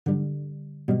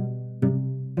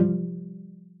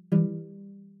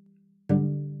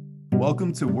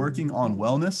Welcome to Working on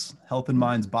Wellness, Health and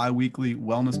Mind's bi-weekly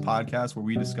wellness podcast where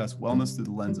we discuss wellness through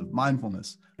the lens of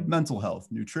mindfulness, mental health,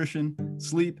 nutrition,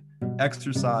 sleep,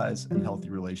 exercise, and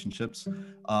healthy relationships.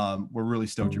 We're really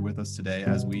stoked you're with us today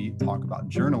as we talk about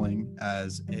journaling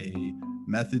as a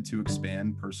method to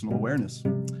expand personal awareness.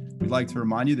 We'd like to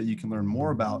remind you that you can learn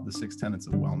more about the 6 tenets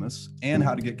of wellness and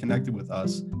how to get connected with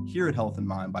us here at Health and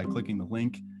Mind by clicking the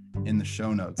link in the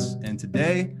show notes. And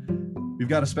today, we've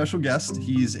got a special guest.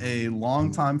 He's a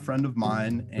longtime friend of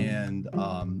mine and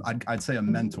I'd say a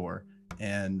mentor.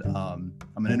 And I'm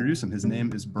going to introduce him. His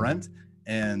name is Brent.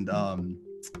 And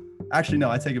actually,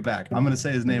 no, I take it back. I'm going to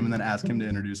say his name and then ask him to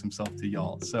introduce himself to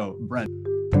y'all. So Brent,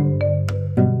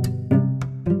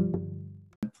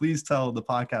 please tell the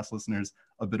podcast listeners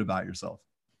a bit about yourself.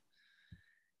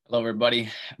 Hello, everybody.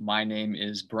 My name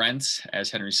is Brent.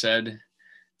 As Henry said,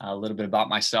 a little bit about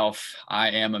myself. I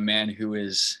am a man who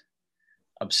is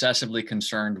obsessively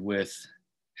concerned with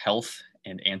health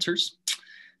and answers.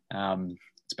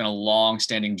 It's been a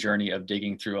long-standing journey of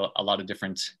digging through a lot of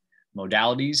different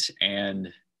modalities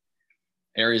and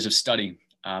areas of study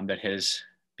that has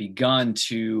begun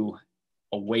to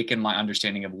awaken my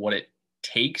understanding of what it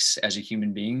takes as a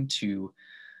human being to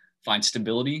find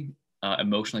stability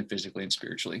emotionally, physically, and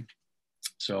spiritually.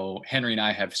 So Henry and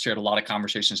I have shared a lot of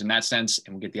conversations in that sense,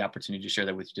 and we'll get the opportunity to share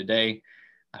that with you today.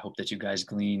 I hope that you guys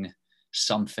glean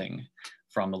something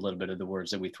from a little bit of the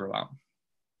words that we throw out.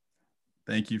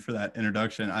 Thank you for that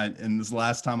introduction. And this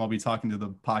last time I'll be talking to the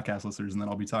podcast listeners and then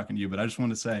I'll be talking to you, but I just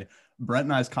want to say Brent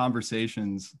and I's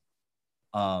conversations,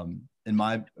 in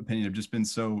my opinion, have just been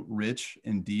so rich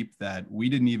and deep that we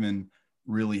didn't even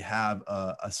really have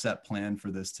a set plan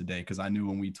for this today. Because I knew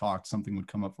when we talked, something would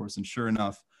come up for us. And sure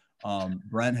enough,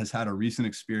 Brent has had a recent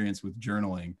experience with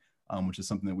journaling, which is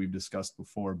something that we've discussed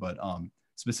before, but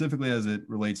specifically as it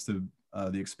relates to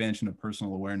the expansion of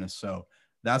personal awareness. So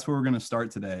that's where we're going to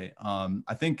start today.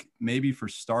 I think maybe for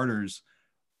starters,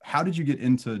 how did you get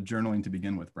into journaling to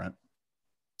begin with, Brent?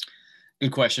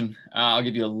 Good question. I'll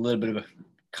give you a little bit of a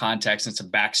context and some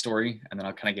backstory, and then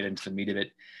I'll kind of get into the meat of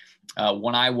it.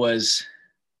 When I was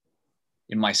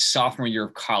in my sophomore year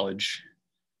of college,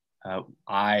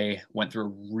 I went through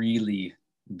a really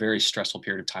very stressful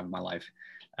period of time in my life.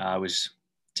 I was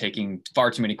taking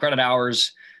far too many credit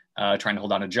hours, trying to hold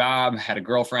down a job, had a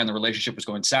girlfriend, the relationship was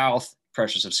going south,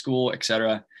 pressures of school,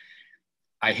 etc.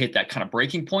 I hit that kind of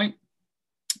breaking point.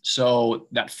 So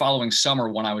that following summer,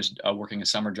 when I was working a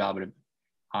summer job,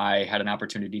 I had an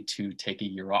opportunity to take a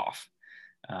year off.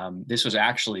 This was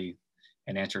actually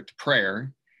an answer to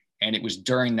prayer. And it was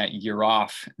during that year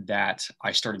off that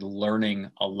I started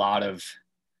learning a lot of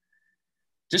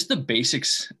just the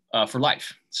basics for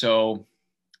life. So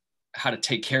how to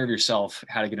take care of yourself,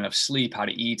 how to get enough sleep, how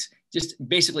to eat, just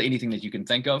basically anything that you can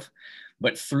think of.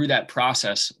 But through that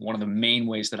process, one of the main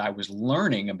ways that I was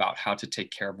learning about how to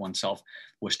take care of oneself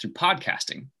was through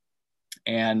podcasting.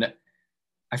 And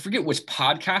I forget which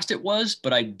podcast it was,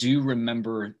 but I do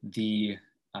remember the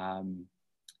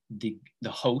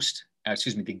host,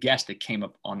 the guest that came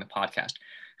up on the podcast.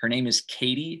 Her name is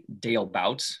Katie Dale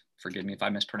Bouts. Forgive me if I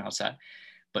mispronounce that,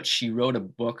 but she wrote a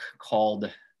book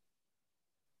called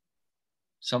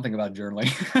something about journaling.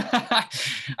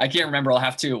 I can't remember. We'll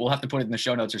have to put it in the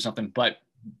show notes or something. But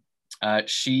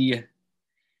she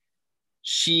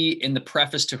in the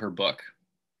preface to her book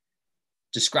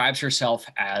describes herself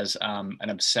as an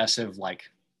obsessive, like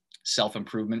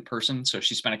self-improvement person. So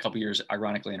she spent a couple years,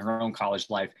 ironically, in her own college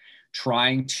life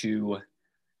trying to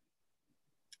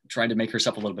make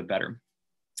herself a little bit better.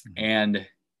 And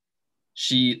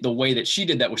the way that she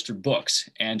did that was through books.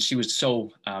 And she was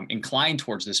so inclined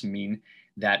towards this mean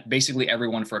that basically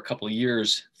everyone for a couple of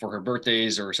years for her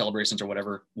birthdays or celebrations or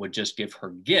whatever would just give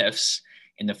her gifts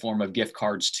in the form of gift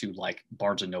cards to like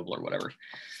Barnes and Noble or whatever.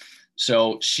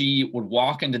 So she would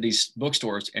walk into these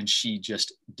bookstores and she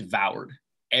just devoured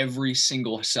every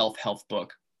single self-help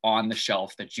book on the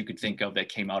shelf that you could think of that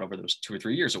came out over those 2 or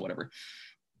 3 years or whatever.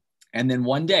 And then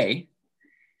one day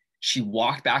she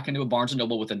walked back into a Barnes and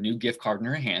Noble with a new gift card in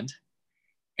her hand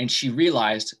and she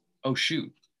realized, oh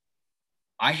shoot,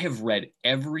 I have read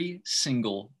every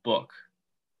single book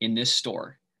in this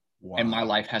store. Wow. And my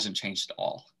life hasn't changed at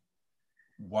all.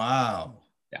 Wow.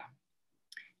 Yeah.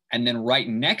 And then right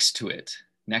next to it,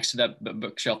 next to that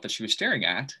bookshelf that she was staring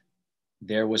at,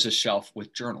 there was a shelf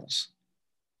with journals.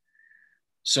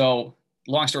 So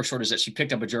long story short is that she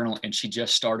picked up a journal and she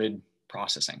just started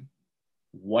processing.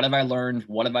 What have I learned?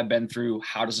 What have I been through?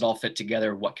 How does it all fit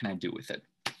together? What can I do with it?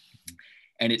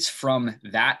 And it's from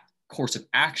that course of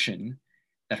action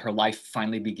that her life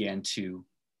finally began to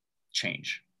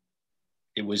change.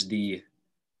 It was the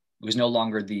It was no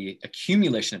longer the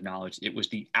accumulation of knowledge. It was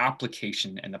the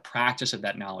application and the practice of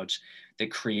that knowledge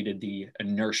that created the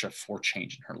inertia for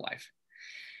change in her life.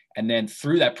 And then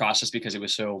through that process, because it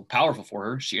was so powerful for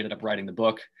her, she ended up writing the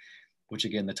book, which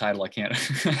again, the title I can't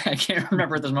I can't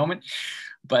remember at this moment.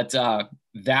 But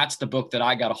that's the book that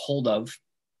I got a hold of.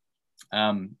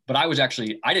 But I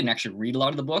didn't actually read a lot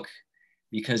of the book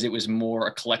because it was more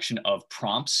a collection of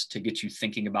prompts to get you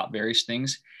thinking about various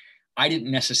things. I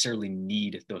didn't necessarily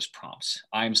need those prompts.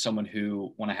 I'm someone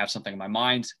who, when I have something in my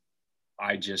mind,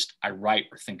 I write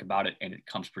or think about it and it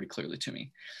comes pretty clearly to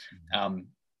me.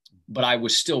 But I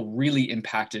was still really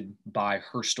impacted by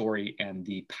her story and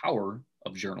the power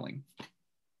of journaling.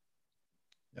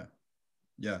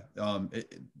 Yeah.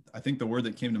 I think the word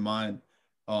that came to mind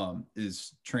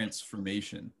is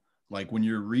transformation. Like when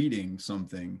you're reading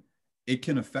something, it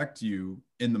can affect you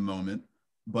in the moment,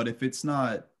 but if it's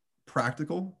not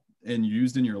practical and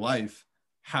used in your life,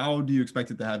 how do you expect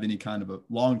it to have any kind of a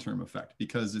long-term effect?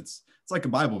 Because it's like a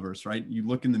Bible verse, right? You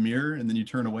look in the mirror and then you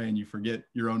turn away and you forget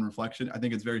your own reflection. I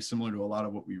think it's very similar to a lot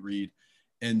of what we read.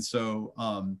 And so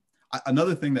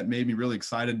another thing that made me really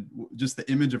excited, just the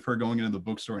image of her going into the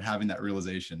bookstore and having that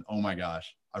realization, oh my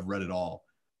gosh, I've read it all,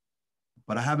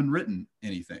 but I haven't written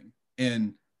anything.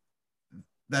 And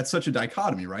that's such a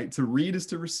dichotomy, right? To read is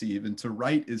to receive, and to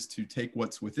write is to take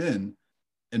what's within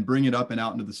and bring it up and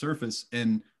out into the surface.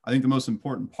 And I think the most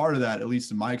important part of that, at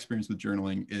least in my experience with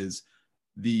journaling, is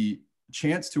the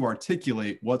chance to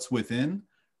articulate what's within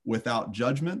without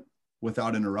judgment,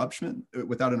 without interruption.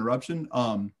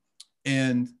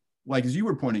 And like, as you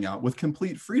were pointing out, with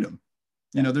complete freedom.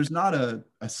 You know, there's not a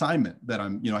assignment that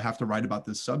I have to write about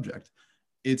this subject.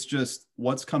 It's just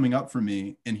what's coming up for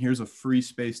me, and here's a free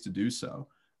space to do so.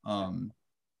 And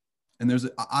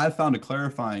I found a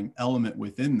clarifying element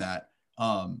within that.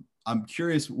 I'm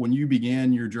curious, when you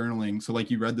began your journaling, so like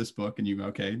you read this book and you go,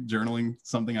 okay, journaling,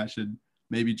 something I should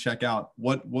maybe check out.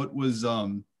 What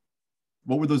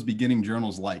were those beginning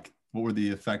journals like? What were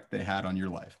the effect they had on your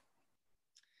life?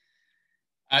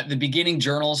 The beginning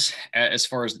journals, as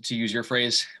far as to use your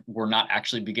phrase, were not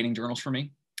actually beginning journals for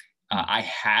me. I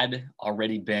had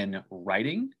already been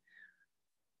writing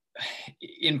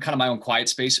in kind of my own quiet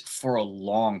space for a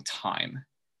long time,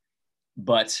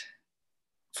 but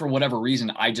for whatever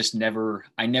reason, I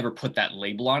never put that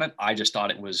label on it. I just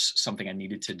thought it was something I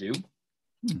needed to do.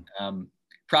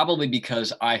 Probably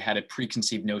because I had a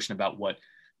preconceived notion about what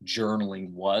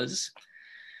journaling was.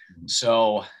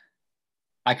 So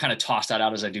I kind of tossed that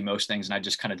out, as I do most things, and I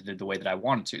just kind of did the way that I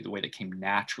wanted to, the way that came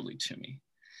naturally to me.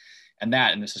 And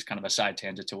this is kind of a side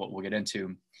tangent to what we'll get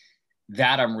into,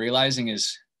 that I'm realizing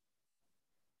is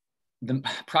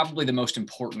probably the most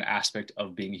important aspect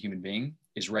of being a human being,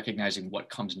 is recognizing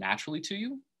what comes naturally to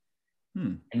you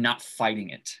and not fighting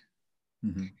it.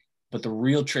 But the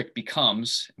real trick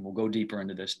becomes, and we'll go deeper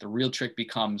into this, the real trick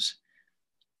becomes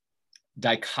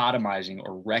dichotomizing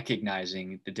or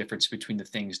recognizing the difference between the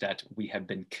things that we have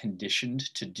been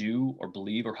conditioned to do or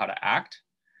believe or how to act,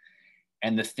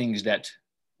 and the things that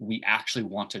we actually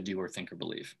want to do or think or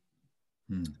believe.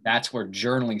 That's where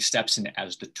journaling steps in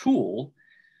as the tool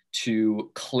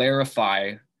to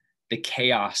clarify the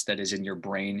chaos that is in your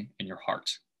brain and your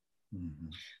heart.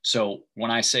 So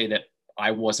when I say that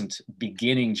I wasn't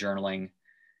beginning journaling,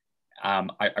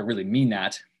 I really mean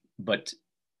that. But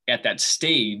at that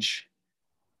stage,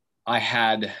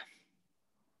 I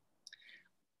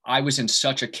was in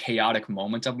such a chaotic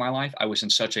moment of my life. I was in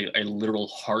such a literal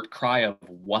heart cry of,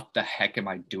 what the heck am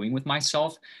I doing with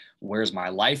myself? Where's my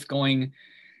life going?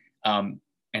 And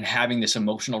having this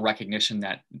emotional recognition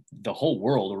that the whole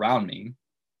world around me,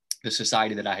 the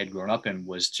society that I had grown up in,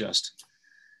 was just,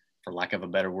 for lack of a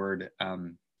better word,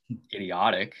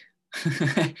 idiotic.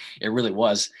 It really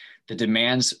was. The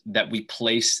demands that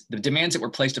were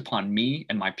placed upon me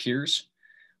and my peers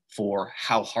for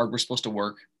how hard we're supposed to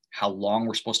work, how long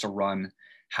we're supposed to run,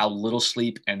 how little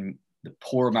sleep, and the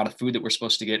poor amount of food that we're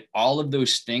supposed to get, all of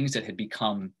those things that had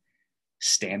become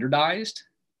standardized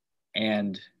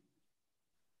and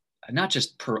not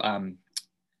just permitted,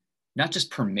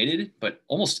 but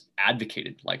almost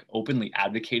advocated, like openly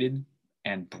advocated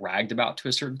and bragged about to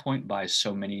a certain point by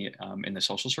so many in the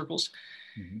social circles.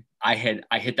 I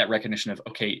hit that recognition of,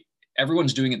 okay,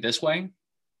 everyone's doing it this way,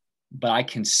 but I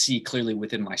can see clearly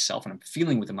within myself, and I'm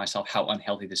feeling within myself how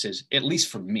unhealthy this is, at least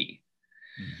for me.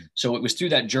 So it was through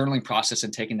that journaling process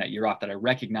and taking that year off that I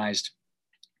recognized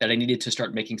that I needed to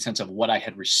start making sense of what I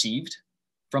had received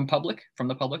from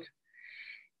the public,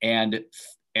 and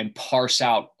parse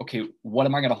out, okay, what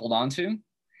am I going to hold on to,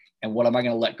 and what am I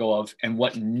going to let go of, and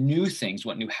what new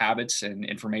habits and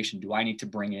information do I need to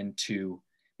bring in to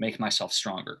make myself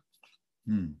stronger?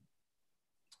 Hmm.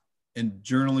 And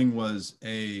journaling was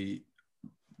a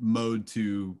mode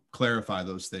to clarify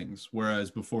those things,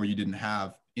 whereas before you didn't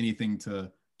have anything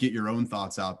to get your own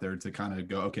thoughts out there to kind of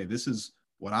go, okay, this is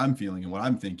what I'm feeling and what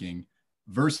I'm thinking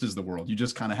versus the world. You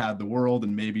just kind of had the world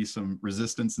and maybe some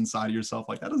resistance inside of yourself.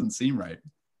 Like, that doesn't seem right.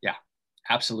 Yeah,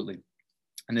 absolutely.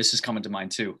 And this is coming to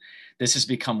mind too. This has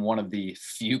become one of the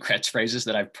few catchphrases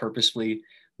that I've purposefully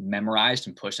memorized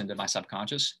and pushed into my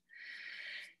subconscious.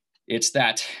 It's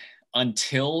that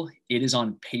until it is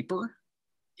on paper,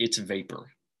 it's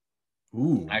vapor.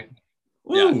 Ooh.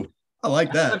 Yeah. Ooh, I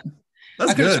like that.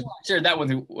 That's good. I shared that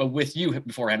with you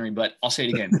before, Henry, but I'll say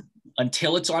it again.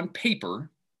 Until it's on paper,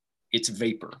 it's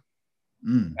vapor.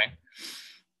 Okay?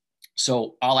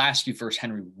 So I'll ask you first,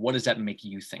 Henry, what does that make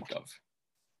you think of?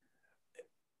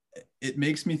 It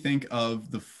makes me think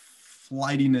of the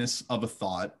flightiness of a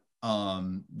thought,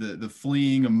 the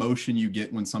fleeing emotion you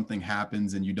get when something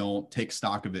happens and you don't take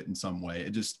stock of it in some way.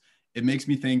 It makes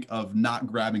me think of not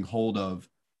grabbing hold of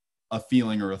a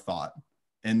feeling or a thought,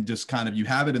 and just kind of, you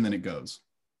have it and then it goes.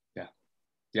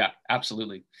 Yeah,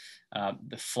 absolutely.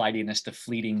 The flightiness, the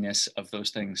fleetingness of those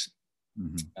things.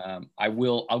 Mm-hmm.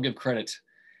 I'll give credit.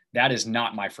 That is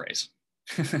not my phrase.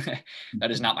 That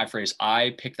is not my phrase.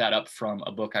 I picked that up from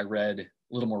a book I read a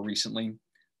little more recently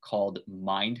called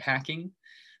Mind Hacking.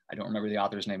 I don't remember the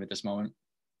author's name at this moment,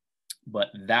 but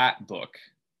that book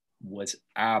was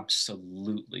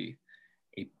absolutely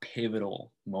a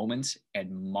pivotal moment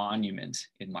and monument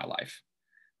in my life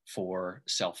for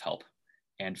self-help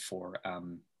and for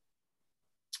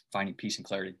finding peace and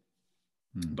clarity.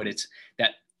 But it's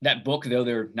that book, though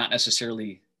they're not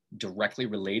necessarily directly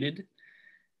related,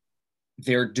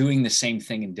 they're doing the same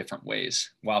thing in different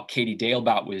ways. While Katie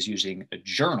Dalebout was using a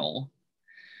journal,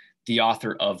 the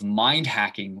author of Mind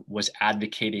Hacking was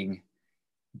advocating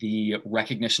the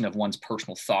recognition of one's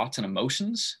personal thoughts and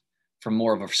emotions from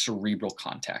more of a cerebral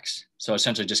context. So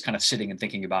essentially just kind of sitting and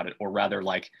thinking about it, or rather,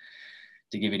 like,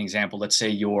 to give you an example, let's say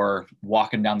you're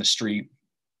walking down the street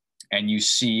and you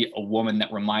see a woman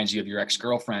that reminds you of your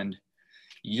ex-girlfriend,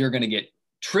 you're going to get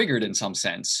triggered in some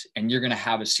sense, and you're going to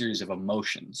have a series of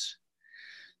emotions.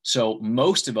 So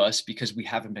most of us, because we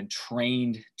haven't been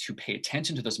trained to pay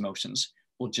attention to those emotions,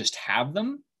 will just have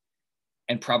them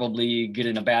and probably get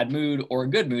in a bad mood or a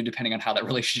good mood, depending on how that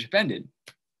relationship ended.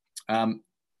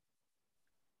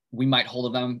 We might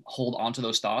hold on to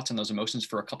those thoughts and those emotions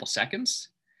for a couple seconds.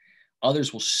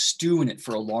 Others will stew in it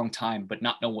for a long time, but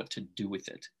not know what to do with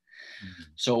it. Mm-hmm.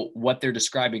 So what they're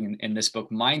describing in this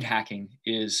book, Mind Hacking,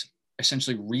 is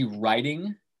essentially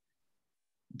rewriting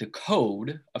the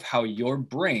code of how your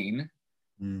brain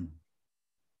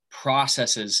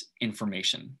processes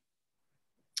information.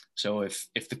 So if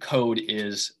the code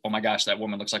is, oh my gosh, that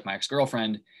woman looks like my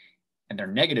ex-girlfriend, and they're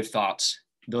negative thoughts,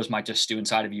 those might just stew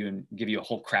inside of you and give you a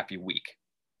whole crappy week.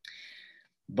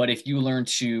 But if you learn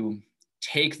to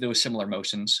take those similar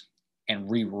emotions and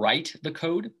rewrite the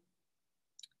code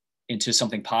into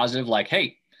something positive, like,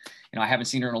 hey, I haven't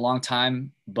seen her in a long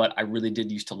time, but I really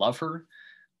did used to love her.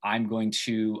 I'm going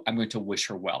to wish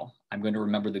her well. I'm going to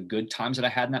remember the good times that I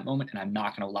had in that moment, and I'm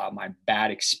not going to allow my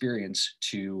bad experience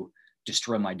to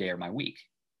destroy my day or my week.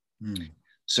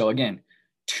 So again,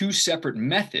 two separate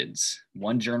methods,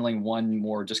 one journaling, one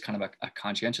more just kind of a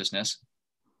conscientiousness,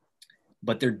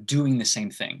 but they're doing the same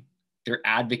thing. They're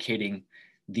advocating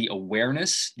the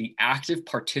awareness, the active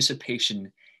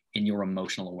participation in your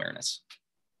emotional awareness.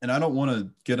 And I don't want to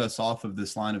get us off of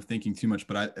this line of thinking too much,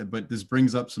 but this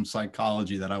brings up some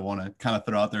psychology that I want to kind of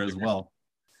throw out there as well.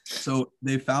 So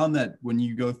they found that when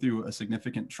you go through a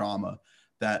significant trauma,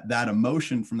 that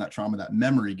emotion from that trauma, that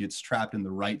memory, gets trapped in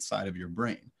the right side of your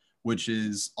brain, which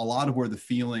is a lot of where the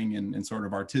feeling and sort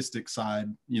of artistic side,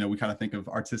 we kind of think of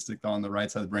artistic on the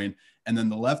right side of the brain. And then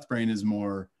the left brain is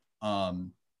more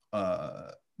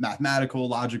mathematical,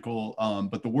 logical,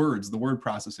 but the word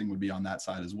processing would be on that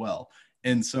side as well.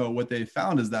 And so what they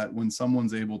found is that when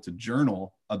someone's able to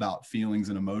journal about feelings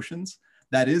and emotions,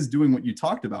 that is doing what you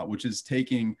talked about, which is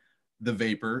taking the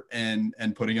vapor and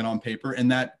putting it on paper.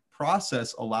 And that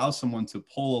process allows someone to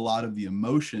pull a lot of the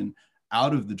emotion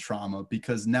out of the trauma,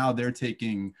 because now they're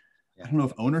taking, I don't know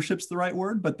if ownership's the right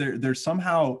word, but they're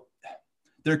somehow,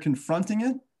 they're confronting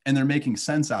it and they're making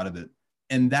sense out of it.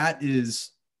 And that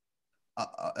is,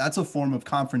 that's a form of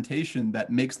confrontation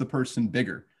that makes the person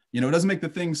bigger. It doesn't make the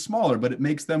thing smaller, but it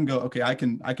makes them go, okay, I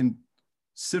can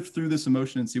sift through this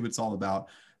emotion and see what it's all about.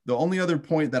 The only other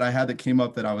point that I had that came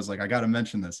up that I was like, I got to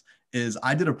mention this, is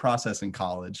I did a process in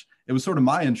college. It was sort of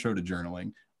my intro to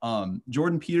journaling.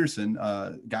 Jordan Peterson,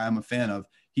 a guy I'm a fan of,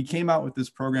 he came out with this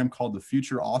program called the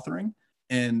Future Authoring.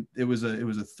 And it was a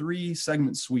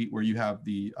 3-segment suite where you have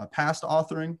the past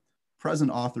authoring, present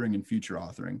authoring, and future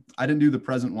authoring. I didn't do the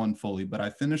present one fully, but I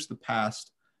finished the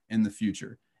past and the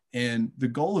future. And the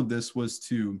goal of this was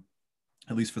to,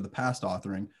 at least for the past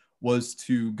authoring, was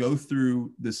to go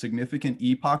through the significant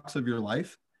epochs of your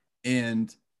life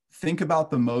and think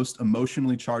about the most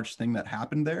emotionally charged thing that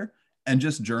happened there and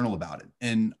just journal about it.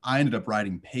 And I ended up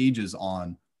writing pages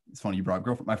on, it's funny you brought up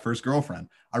girlfriend, my first girlfriend.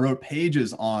 I wrote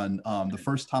pages on the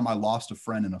first time I lost a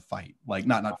friend in a fight, like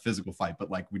not physical fight, but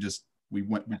like we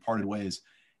parted ways.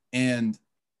 And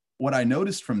what I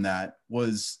noticed from that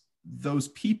was those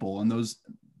people and those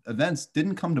events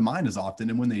didn't come to mind as often.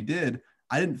 And when they did,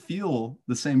 I didn't feel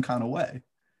the same kind of way.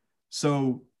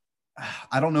 So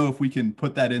I don't know if we can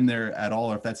put that in there at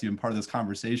all, or if that's even part of this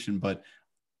conversation, but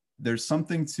there's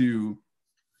something to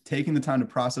taking the time to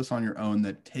process on your own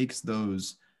that takes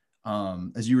those,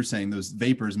 as you were saying, those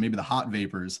vapors, maybe the hot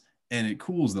vapors, and it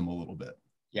cools them a little bit.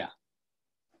 Yeah.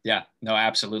 Yeah, no,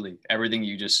 absolutely. Everything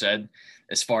you just said,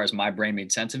 as far as my brain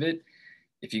made sense of it,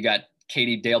 if you got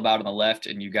Katie Dalebout on the left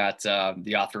and you got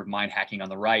the author of Mind Hacking on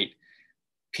the right,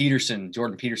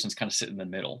 Jordan Peterson's kind of sitting in the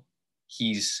middle.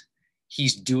 He's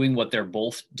doing what they're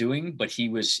both doing, but he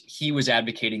was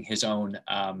advocating his own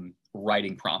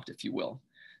writing prompt, if you will,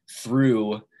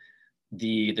 through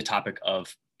the topic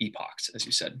of epochs, as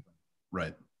you said.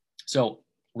 Right. So,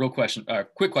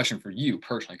 quick question for you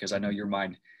personally, because I know your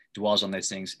mind dwells on these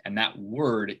things, and that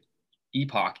word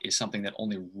epoch is something that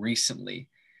only recently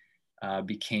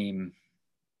became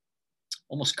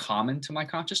almost common to my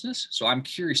consciousness. So I'm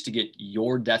curious to get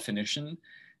your definition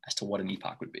as to what an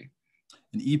epoch would be.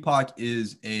 An epoch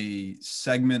is a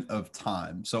segment of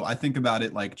time. So I think about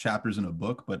it like chapters in a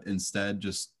book, but instead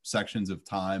just sections of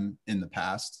time in the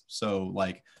past. So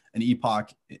like an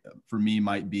epoch for me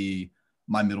might be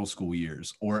my middle school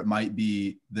years, or it might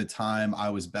be the time I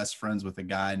was best friends with a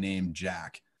guy named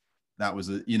Jack. That was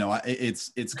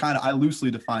it's kind of, I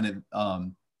loosely define it,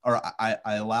 or I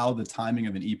allow the timing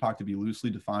of an epoch to be loosely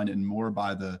defined and more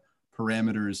by the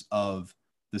parameters of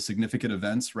the significant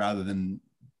events rather than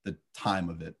the time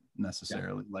of it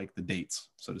necessarily, like the dates,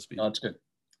 so to speak. Oh, that's good.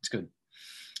 It's good.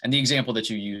 And the example that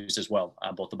you used as well,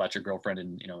 both about your girlfriend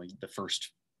and, the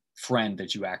first friend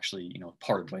that you actually,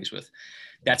 parted ways with.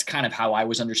 That's kind of how I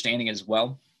was understanding it as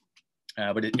well.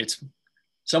 But it's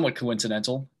somewhat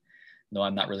coincidental, though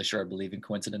I'm not really sure I believe in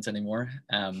coincidence anymore.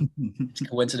 It's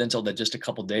coincidental that just a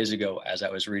couple days ago, as I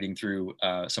was reading through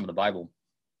some of the Bible,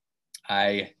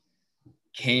 I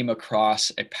came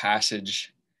across a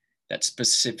passage that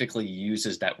specifically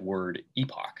uses that word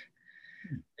epoch.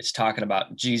 It's talking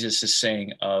about Jesus is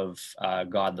saying of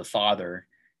God the Father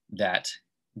that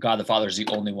God the Father is the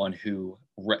only one who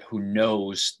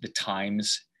knows the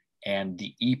times and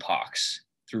the epochs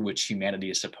through which humanity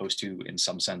is supposed to, in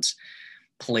some sense,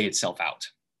 play itself out.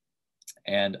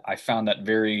 And I found that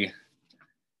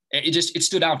it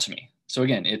stood out to me. So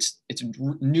again, it's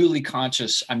newly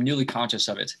conscious. I'm newly conscious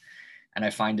of it. And I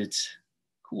find it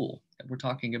cool that we're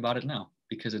talking about it now,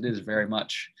 because it is very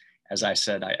much, as I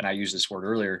said, and I used this word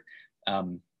earlier,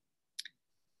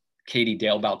 Katie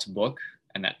Dalebout's book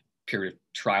and that period of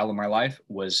trial in my life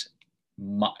was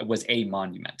a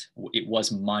monument. It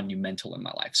was monumental in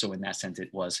my life. So in that sense, it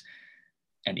was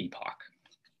an epoch.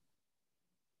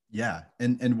 Yeah.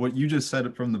 And what you just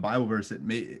said from the Bible verse,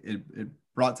 it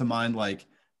brought to mind like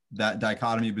that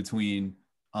dichotomy between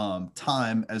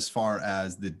time as far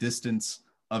as the distance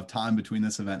of time between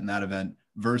this event and that event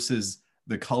versus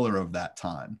the color of that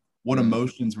time. What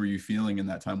emotions were you feeling in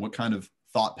that time? What kind of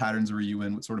thought patterns were you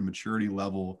in? What sort of maturity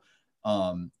level?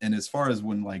 And as far as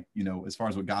as far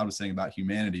as what God was saying about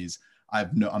humanities,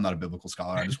 I'm not a biblical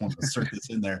scholar. I just want to insert this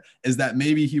in there, is that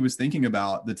maybe he was thinking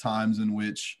about the times in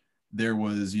which there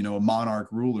was, a monarch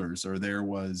rulers, or there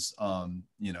was,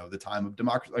 the time of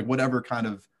democracy, like whatever kind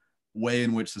of way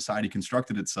in which society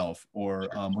constructed itself, or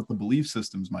what the belief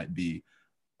systems might be.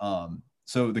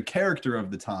 So the character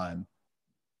of the time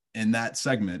in that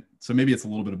segment, so maybe it's a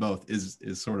little bit of both, is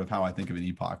sort of how I think of an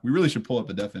epoch. We really should pull up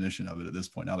a definition of it at this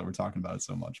point, now that we're talking about it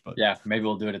so much. But yeah, maybe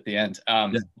we'll do it at the end.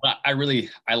 But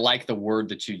I like the word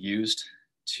that you used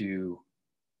to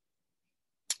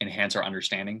enhance our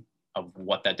understanding of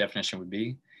what that definition would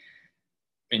be,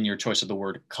 in your choice of the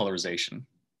word colorization,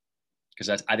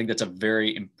 because I think that's a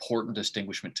very important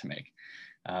distinguishment to make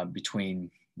between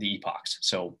the epochs.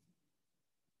 So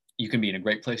you can be in a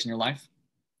great place in your life.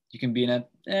 You can be in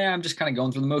I'm just kind of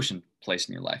going through the motion place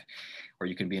in your life, or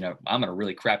you can be I'm in a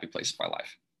really crappy place in my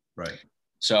life. Right.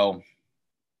 So,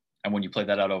 and when you play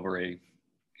that out over a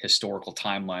historical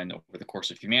timeline over the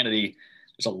course of humanity,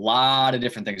 there's a lot of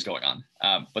different things going on.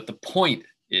 But the point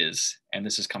is, and and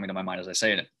this is coming to my mind as I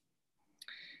say it,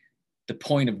 the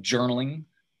point of journaling,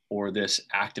 or this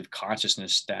active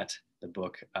consciousness that the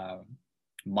book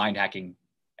Mind Hacking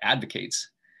advocates,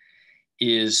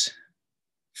 is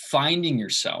finding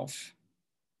yourself,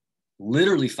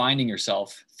 literally finding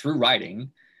yourself through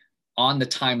writing on the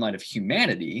timeline of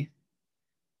humanity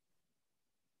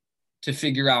to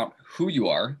figure out who you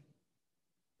are,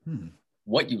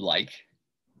 what you like,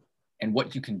 and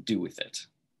what you can do with it.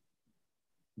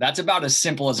 That's about as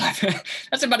simple as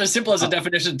a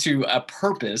definition to a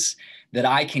purpose that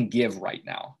I can give right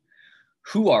now.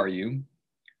 Who are you?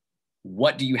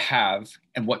 What do you have?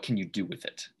 And what can you do with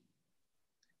it?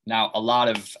 Now, a lot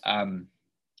of,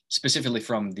 specifically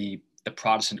from the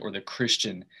Protestant or the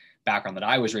Christian background that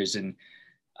I was raised in,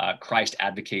 Christ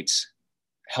advocates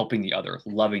helping the other,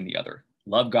 loving the other,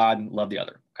 love God, love the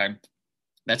other. Okay.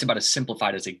 That's about as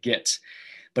simplified as it gets,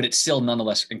 but it's still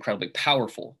nonetheless incredibly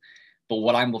powerful. But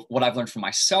what I've learned for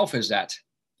myself is that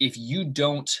if you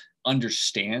don't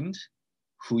understand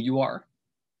who you are,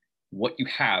 what you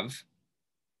have,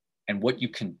 and what you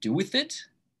can do with it,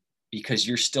 because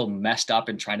you're still messed up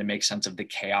and trying to make sense of the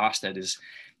chaos that is,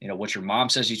 what your mom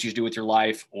says you should do with your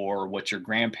life, or what your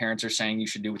grandparents are saying you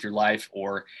should do with your life,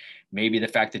 or maybe the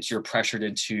fact that you're pressured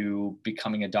into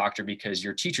becoming a doctor because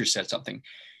your teacher said something,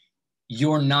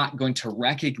 you're not going to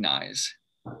recognize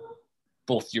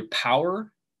both your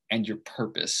power and your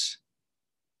purpose.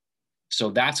 So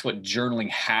that's what journaling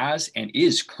has and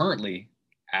is currently,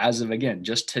 as of, again,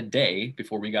 just today,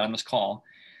 before we got on this call,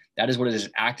 that is what it is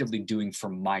actively doing for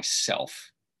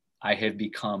myself. I have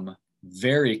become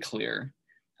very clear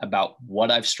about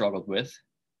what I've struggled with,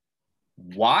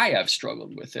 why I've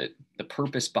struggled with it, the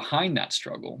purpose behind that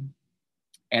struggle,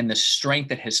 and the strength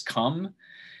that has come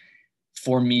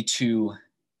for me to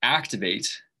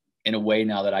activate in a way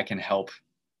now that I can help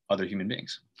other human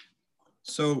beings.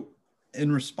 So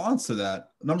in response to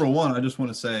that, number one, I just want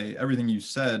to say everything you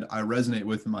said, I resonate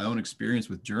with in my own experience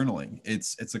with journaling.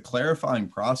 It's a clarifying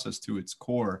process to its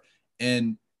core.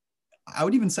 And I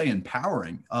would even say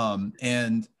empowering.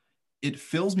 And it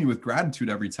fills me with gratitude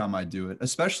every time I do it,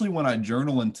 especially when I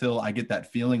journal until I get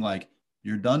that feeling like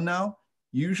you're done now.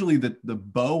 Usually the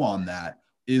bow on that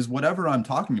is whatever I'm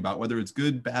talking about, whether it's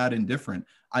good, bad, indifferent,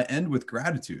 I end with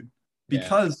gratitude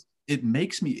because it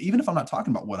makes me, even if I'm not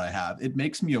talking about what I have, it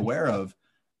makes me aware of,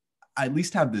 I at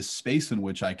least have this space in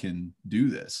which I can do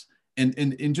this.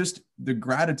 And just the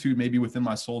gratitude maybe within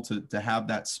my soul to have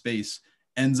that space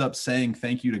ends up saying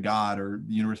thank you to God or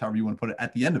the universe, however you want to put it,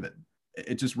 at the end of it.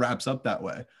 It just wraps up that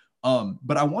way.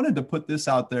 But I wanted to put this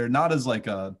out there, not as like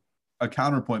a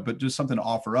counterpoint, but just something to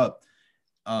offer up.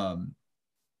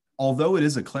 Although it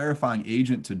is a clarifying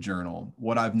agent to journal,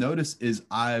 what I've noticed is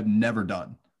I've never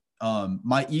done.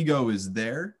 My ego is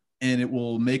there and it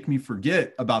will make me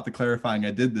forget about the clarifying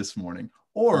I did this morning.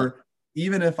 Or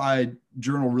even if I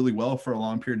journal really well for a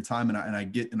long period of time and I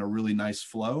get in a really nice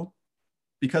flow,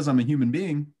 because I'm a human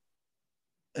being,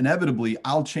 inevitably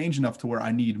I'll change enough to where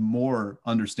I need more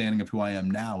understanding of who I am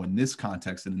now in this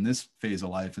context and in this phase of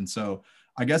life. And so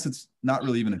I guess it's not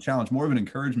really even a challenge, more of an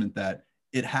encouragement that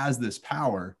it has this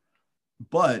power,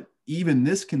 but even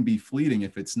this can be fleeting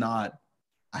if it's not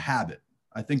a habit.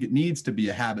 I think it needs to be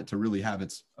a habit to really have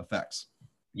its effects.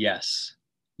 Yes.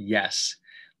 Yes.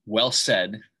 Well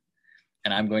said.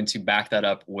 And I'm going to back that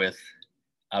up with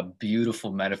a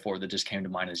beautiful metaphor that just came to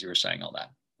mind as you were saying all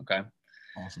that. Okay.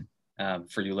 Awesome.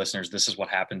 For you listeners, this is what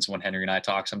happens when Henry and I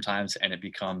talk sometimes, and it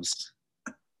becomes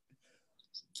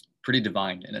pretty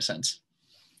divine in a sense.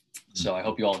 So I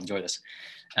hope you all enjoy this.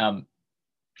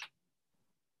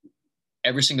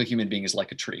 Every single human being is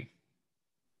like a tree.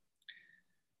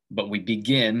 But we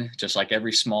begin, just like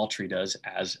every small tree does,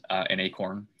 as an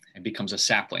acorn. It becomes a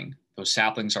sapling. Those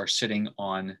saplings are sitting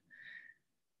on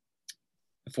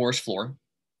the forest floor.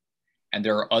 And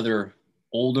there are other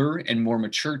older and more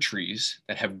mature trees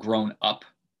that have grown up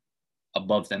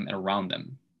above them and around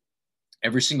them.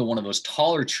 Every single one of those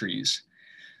taller trees,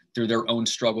 through their own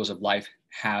struggles of life,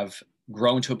 have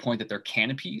grown to a point that their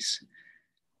canopies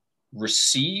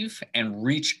receive and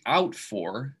reach out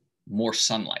for more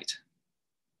sunlight.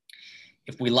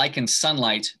 If we liken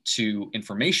sunlight to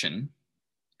information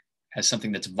as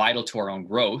something that's vital to our own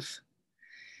growth,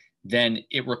 then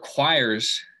it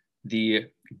requires the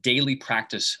daily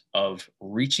practice of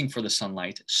reaching for the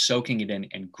sunlight, soaking it in,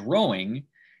 and growing,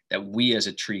 that we as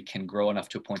a tree can grow enough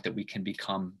to a point that we can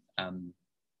become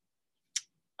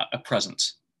a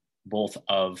presence, both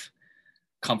of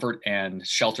comfort and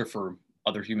shelter for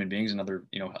other human beings and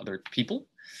other people,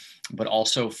 but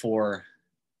also for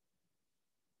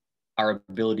our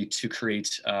ability to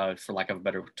create, for lack of a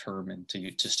better term, and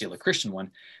to steal a Christian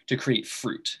one, to create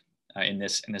fruit. In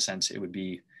a sense, it would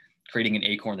be creating an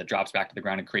acorn that drops back to the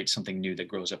ground and creates something new that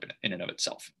grows up in and of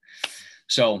itself.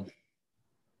 So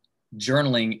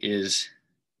journaling is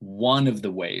one of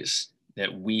the ways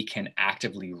that we can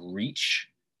actively reach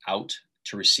out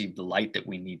to receive the light that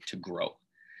we need to grow.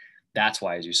 That's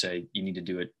why, as you say, you need to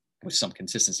do it with some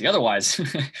consistency. Otherwise,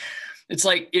 it's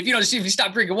like, if you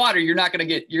stop drinking water, you're not going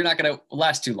to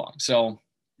last too long. So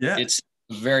yeah, it's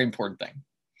a very important thing.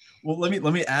 Well,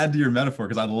 let me add to your metaphor,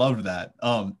 because I loved that.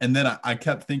 And then I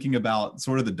kept thinking about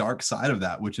sort of the dark side of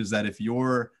that, which is that if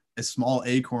you're a small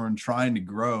acorn trying to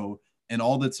grow and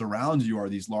all that's around you are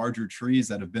these larger trees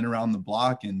that have been around the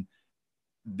block and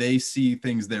they see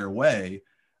things their way,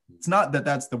 it's not that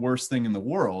that's the worst thing in the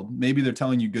world. Maybe they're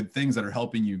telling you good things that are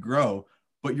helping you grow,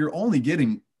 but you're only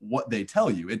getting what they tell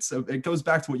you. It goes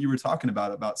back to what you were talking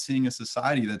about seeing a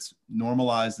society that's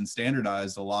normalized and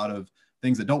standardized a lot of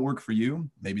things that don't work for you,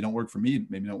 maybe don't work for me,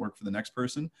 maybe don't work for the next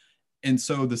person. And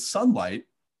so the sunlight,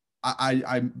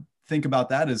 I think about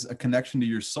that as a connection to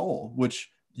your soul,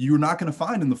 which you're not going to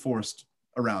find in the forest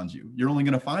around you. You're only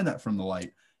going to find that from the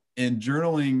light. And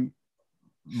journaling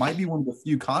might be one of the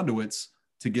few conduits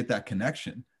to get that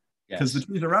connection, because the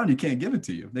trees around you can't give it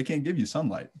to you. They can't give you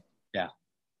sunlight. Yeah.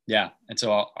 Yeah. And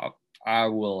so I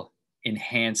will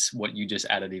enhance what you just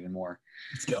added even more.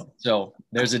 Let's go. So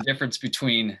there's a difference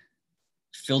between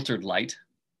filtered light,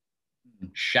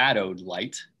 shadowed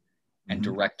light, and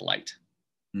direct light.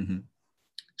 Mm-hmm.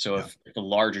 So if the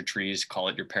larger trees, call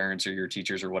it your parents or your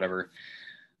teachers or whatever,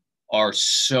 are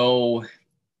so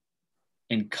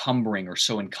encumbering or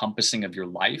so encompassing of your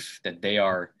life that they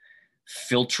are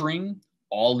filtering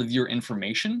all of your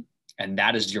information, and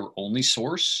that is your only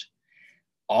source,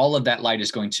 all of that light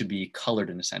is going to be colored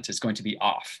in a sense. It's going to be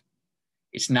off.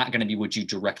 It's not going to be what you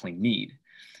directly need.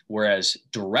 Whereas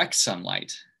direct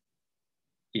sunlight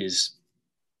is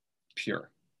pure.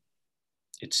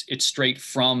 It's straight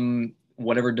from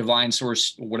whatever divine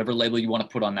source, whatever label you want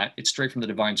to put on that. It's straight from the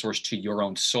divine source to your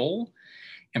own soul,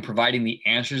 and providing the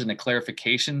answers and the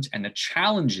clarifications and the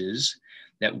challenges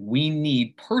that we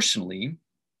need personally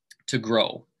to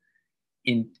grow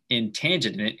in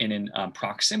tangent and in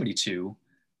proximity to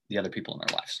the other people in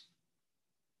our lives.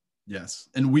 Yes.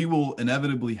 And we will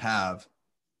inevitably have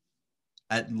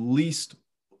at least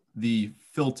the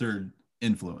filtered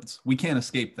influence. We can't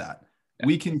escape that. Yeah.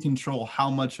 We can control how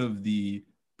much of the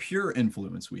pure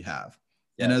influence we have.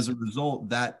 Yes. And as a result,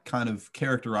 that kind of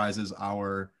characterizes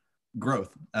our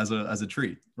growth as a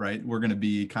tree, right? We're going to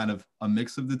be kind of a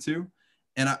mix of the two.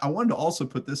 And I wanted to also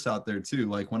put this out there too.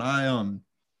 Like when I'm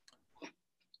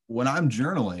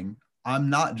journaling, I'm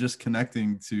not just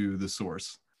connecting to the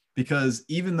source, because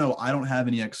even though I don't have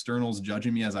any externals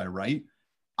judging me as I write,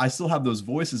 I still have those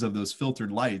voices of those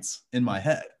filtered lights in my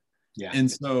head. Yeah.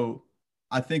 And so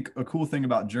I think a cool thing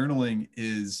about journaling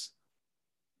is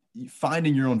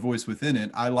finding your own voice within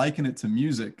it. I liken it to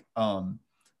music.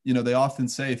 They often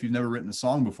say, if you've never written a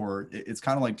song before, it's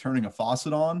kind of like turning a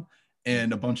faucet on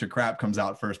and a bunch of crap comes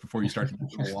out first before you start to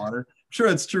get the water. I'm sure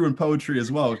it's true in poetry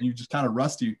as well. If you just kind of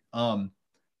rusty.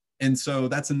 And so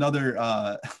that's another,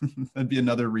 that'd be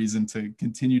another reason to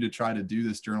continue to try to do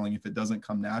this journaling if it doesn't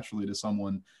come naturally to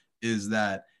someone, is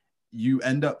that you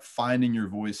end up finding your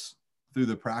voice through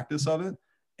the practice of it.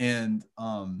 And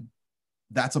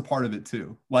that's a part of it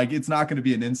too. Like, it's not going to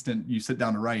be an instant you sit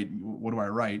down to write. What do I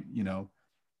write?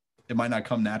 It might not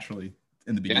come naturally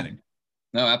in the beginning.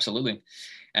 Yeah. No, absolutely.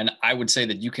 And I would say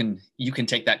that you can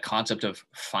take that concept of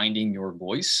finding your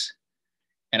voice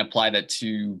and apply that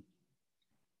to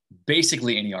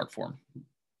basically any art form.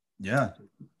 Yeah.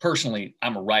 Personally,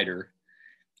 I'm a writer,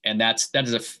 and that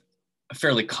is a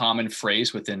fairly common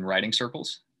phrase within writing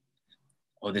circles.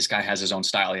 Oh, this guy has his own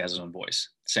style. He has his own voice.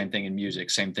 Same thing in music,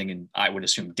 same thing in, I would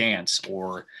assume, dance,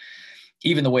 or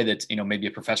even the way that, maybe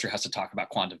a professor has to talk about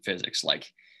quantum physics.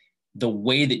 Like, the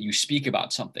way that you speak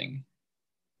about something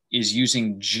is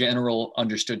using general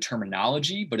understood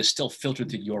terminology, but is still filtered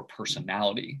through your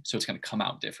personality. So it's going to come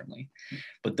out differently.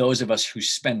 But those of us who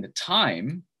spend the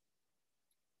time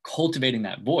cultivating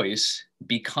that voice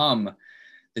become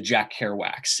the Jack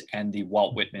Kerouacs and the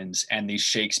Walt Whitmans and the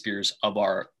Shakespeares of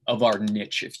our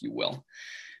niche, if you will.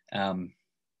 The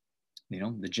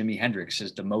Jimi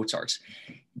Hendrixes, the Mozarts.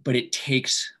 But it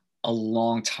takes a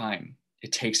long time.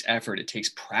 It takes effort. It takes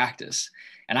practice.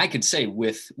 And I could say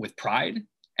with pride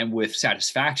and with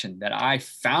satisfaction that I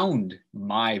found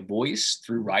my voice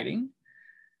through writing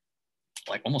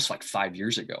almost 5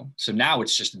 years ago. So now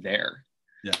it's just there.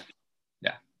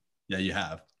 Yeah, you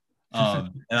have.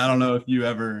 And I don't know if you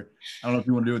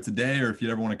want to do it today or if you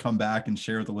ever want to come back and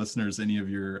share with the listeners any of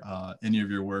your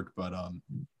work, but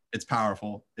it's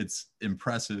powerful, it's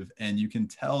impressive, and you can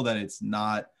tell that it's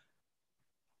not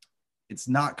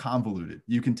convoluted.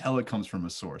 You can tell it comes from a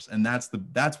source, and that's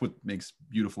what makes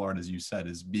beautiful art, as you said,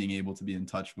 is being able to be in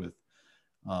touch with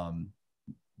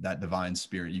that divine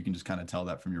spirit. You can just kind of tell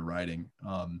that from your writing.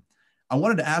 I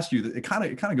wanted to ask you that it kind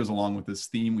of goes along with this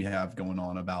theme we have going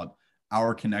on about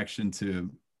our connection to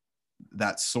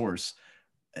that source.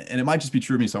 And it might just be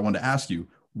true of me. So I wanted to ask you,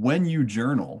 when you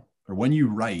journal or when you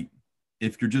write,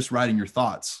 if you're just writing your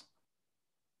thoughts,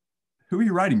 who are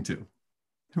you writing to?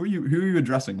 Who are you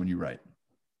addressing when you write?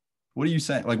 What are you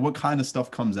saying? Like, what kind of stuff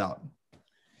comes out?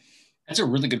 That's a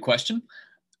really good question.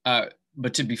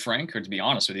 But to be frank, or to be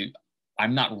honest with you,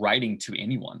 I'm not writing to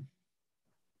anyone.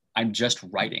 I'm just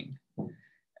writing.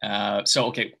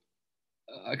 Okay,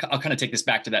 I'll kind of take this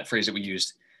back to that phrase that we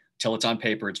used, till it's on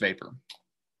paper, it's vapor.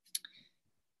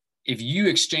 If you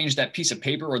exchange that piece of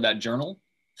paper or that journal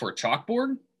for a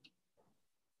chalkboard,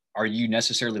 are you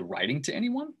necessarily writing to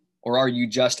anyone? Or are you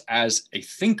just, as a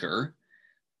thinker,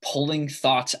 pulling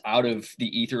thoughts out of the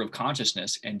ether of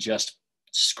consciousness and just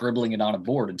scribbling it on a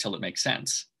board until it makes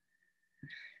sense?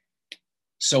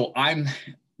 So I'm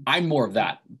more of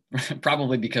that,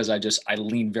 probably because I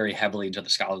lean very heavily into the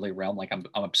scholarly realm. Like I'm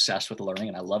obsessed with learning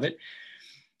and I love it.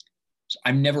 So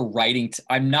I'm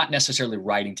not necessarily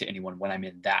writing to anyone when I'm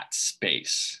in that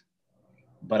space,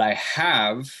 but I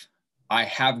have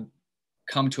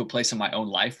come to a place in my own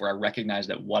life where I recognize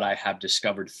that what I have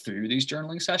discovered through these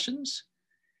journaling sessions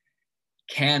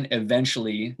can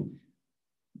eventually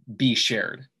be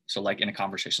shared. So like in a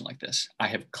conversation like this, I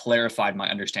have clarified my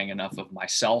understanding enough of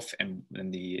myself and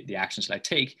the actions that I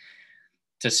take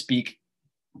to speak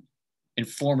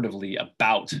informatively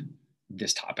about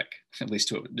this topic, at least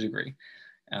to a degree.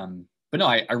 But no,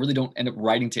 I really don't end up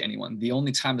writing to anyone. The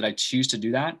only time that I choose to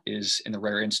do that is in the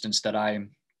rare instance that I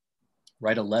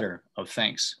write a letter of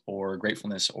thanks or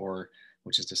gratefulness, or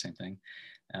which is the same thing,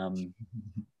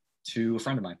 to a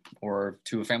friend of mine or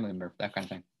to a family member, that kind of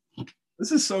thing.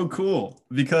 This is so cool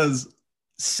because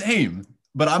same,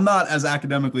 but I'm not as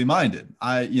academically minded.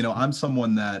 I'm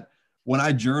someone that when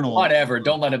I journal, whatever,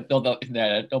 don't put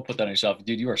that on yourself,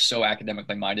 dude. You are so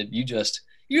academically minded.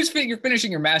 You're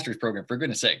finishing your master's program, for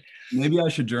goodness sake. Maybe I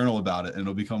should journal about it and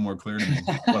it'll become more clear to me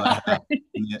what I have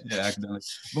in the academic.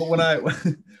 But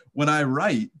when I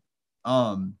write,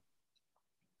 I'm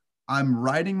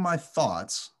writing my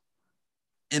thoughts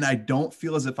and I don't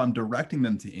feel as if I'm directing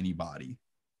them to anybody.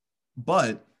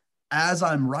 But as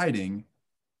I'm writing,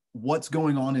 what's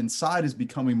going on inside is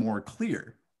becoming more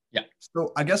clear. Yeah.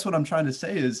 So I guess what I'm trying to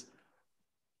say is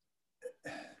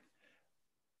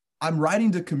I'm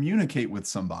writing to communicate with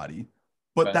somebody,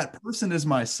 but right. That person is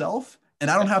myself and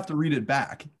I don't have to read it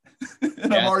back.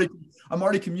 And yeah. I'm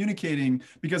already communicating,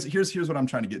 because here's what I'm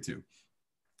trying to get to.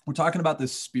 We're talking about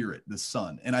this spirit, this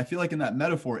sun. And I feel like in that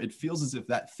metaphor, it feels as if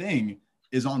that thing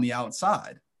is on the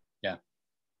outside. Yeah.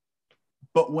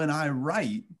 But when I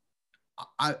write,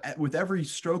 with every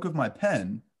stroke of my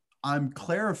pen, I'm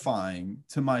clarifying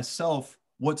to myself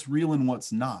what's real and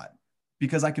what's not,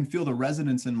 because I can feel the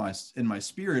resonance in my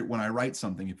spirit when I write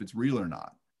something, if it's real or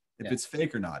not, if it's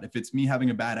fake or not. If it's me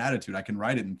having a bad attitude, I can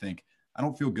write it and think, I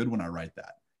don't feel good when I write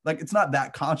that. Like, it's not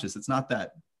that conscious. It's not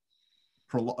that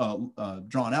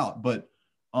drawn out, but,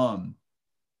 and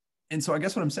so I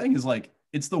guess what I'm saying is, like,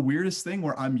 it's the weirdest thing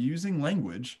where I'm using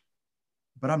language,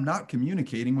 but I'm not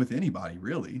communicating with anybody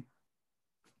really.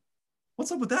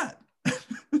 What's up with that?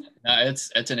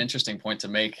 It's an interesting point to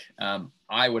make.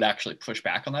 I would actually push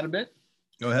back on that a bit.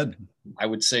 Go ahead. I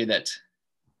would say that,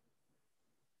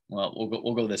 well,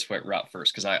 we'll go this route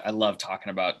first, because I love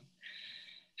talking about,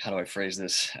 how do I phrase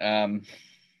this?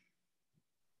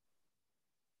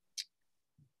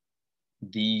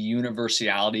 The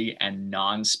universality and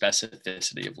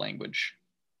non-specificity of language.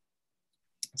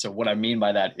 So what I mean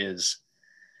by that is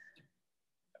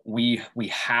we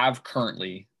have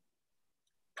currently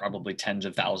probably tens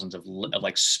of thousands of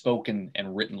like spoken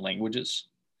and written languages,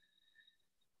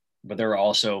 but there are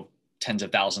also tens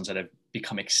of thousands that have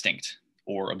become extinct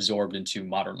or absorbed into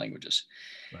modern languages.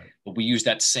 Right. But we use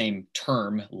that same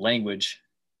term, language,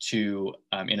 to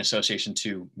in association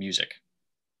to music.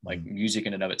 Like music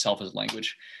in and of itself is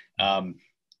language.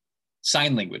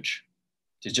 Sign language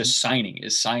is just signing,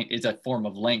 is a form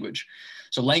of language.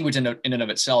 So language in and of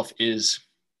itself is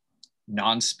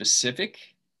non-specific,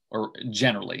 or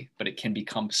generally, but it can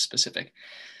become specific.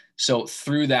 So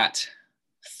through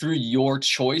your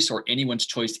choice or anyone's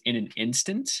choice in an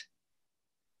instant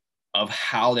of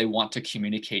how they want to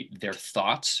communicate their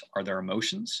thoughts or their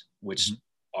emotions, which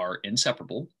are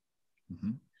inseparable.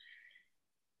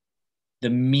 The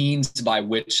means by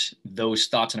which those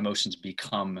thoughts and emotions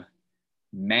become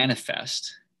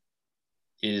manifest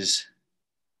is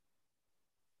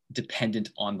dependent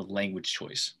on the language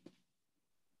choice.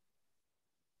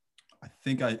 I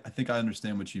think I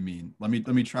understand what you mean. Let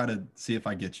me try to see if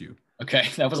I get you. Okay,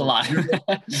 that was a lot.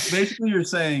 Basically, you're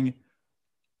saying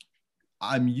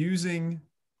I'm using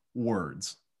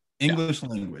words, English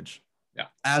language,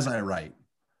 as I write,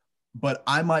 but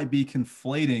I might be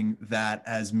conflating that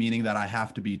as meaning that I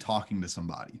have to be talking to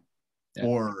somebody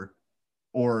or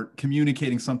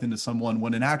communicating something to someone,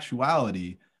 when in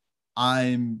actuality,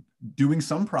 I'm doing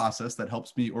some process that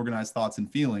helps me organize thoughts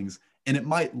and feelings. And it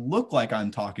might look like I'm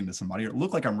talking to somebody, or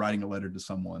look like I'm writing a letter to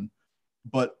someone,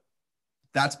 but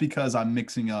that's because I'm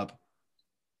mixing up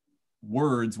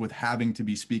words with having to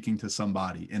be speaking to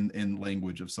somebody in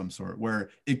language of some sort,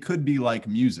 where it could be like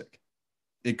music.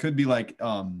 It could be like,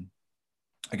 I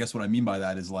guess what I mean by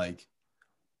that is like,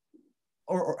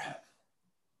 I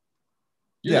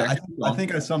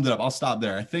think I summed it up. I'll stop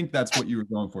there. I think that's what you were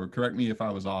going for. Correct me if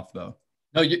I was off though.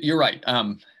 No, you're right.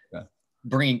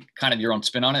 Bringing kind of your own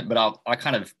spin on it, but I'll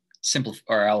kind of simplify,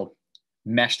 or I'll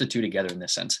mesh the two together in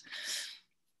this sense.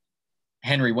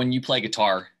 Henry, when you play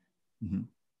guitar and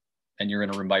you're in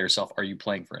a room by yourself, are you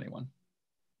playing for anyone?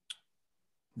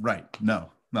 Right.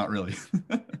 No, not really.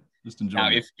 Just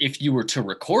enjoying. Now, if you were to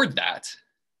record that,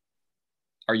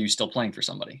 are you still playing for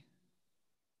somebody?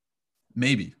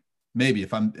 Maybe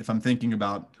if I'm thinking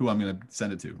about who I'm going to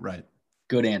send it to. Right.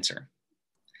 Good answer.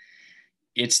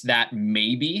 It's that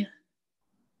maybe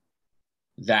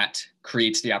that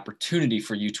creates the opportunity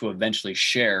for you to eventually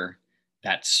share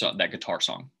that guitar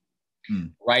song.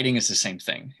 Writing is the same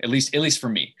thing, at least for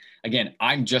me. Again,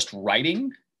 I'm just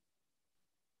writing.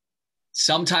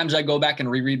 Sometimes I go back and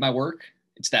reread my work.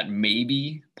 It's that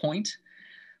maybe point.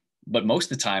 But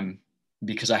most of the time,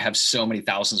 because I have so many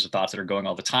thousands of thoughts that are going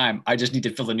all the time, I just need to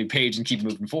fill a new page and keep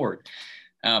moving forward.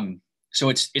 So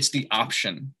it's the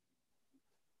option.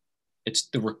 It's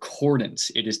the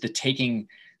recordance. It is the taking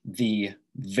the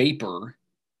vapor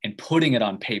and putting it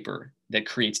on paper that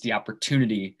creates the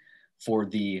opportunity for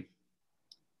the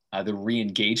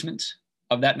re-engagement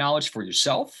of that knowledge for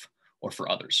yourself or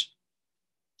for others.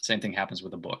 Same thing happens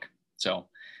with a book. So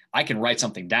I can write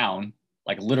something down,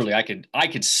 like literally I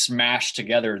could smash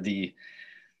together the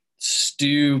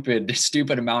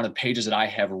stupid amount of pages that I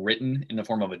have written in the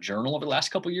form of a journal over the last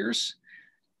couple of years.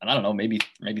 And I don't know, maybe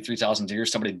 3,000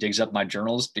 years, somebody digs up my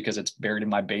journals because it's buried in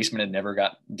my basement and never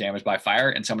got damaged by fire.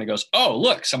 And somebody goes, oh,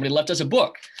 look, somebody left us a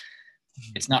book.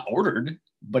 It's not ordered,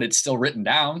 but it's still written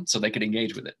down so they could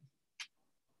engage with it.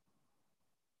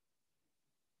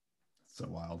 So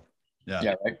wild. Yeah.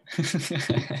 Yeah. Right.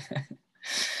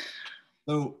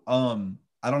 So,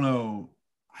 I don't know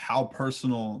how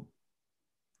personal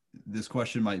this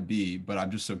question might be, but I'm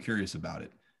just so curious about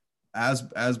it.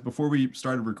 As before we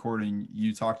started recording,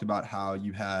 you talked about how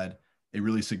you had a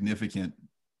really significant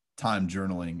time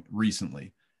journaling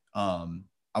recently. I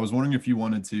was wondering if you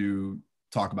wanted to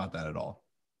talk about that at all.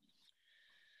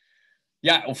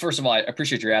 Yeah. Well, first of all, I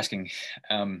appreciate your asking.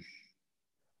 And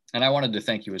I wanted to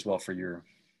thank you as well for your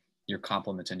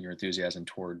compliments and your enthusiasm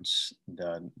towards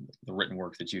the written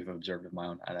work that you've observed of my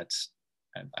own.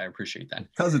 I appreciate that.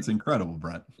 Because it's incredible,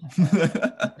 Brent.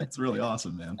 It's really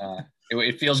awesome, man.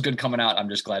 It feels good coming out. I'm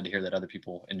just glad to hear that other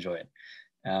people enjoy it.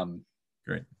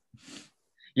 Great.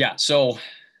 Yeah. So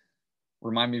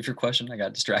remind me of your question. I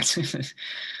got distracted.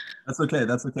 That's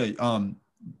okay.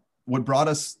 What brought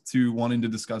us to wanting to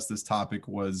discuss this topic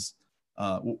was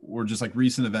were just like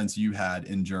recent events you had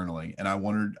in journaling. And I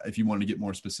wondered if you wanted to get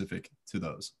more specific to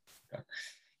those. Okay.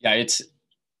 Yeah,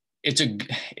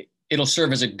 it'll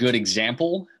serve as a good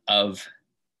example of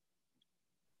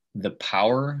the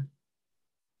power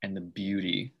and the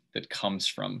beauty that comes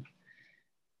from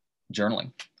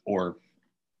journaling, or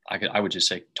I would just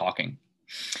say talking.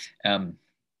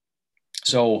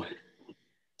 So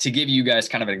to give you guys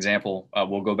kind of an example,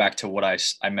 we'll go back to what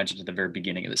I mentioned at the very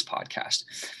beginning of this podcast.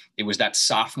 It was that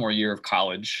sophomore year of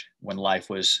college when life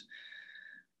was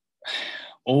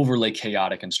overly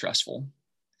chaotic and stressful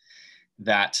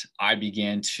that I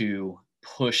began to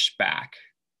push back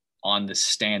on the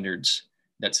standards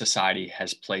that society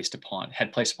had placed upon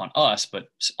us, but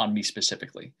on me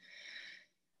specifically.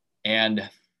 And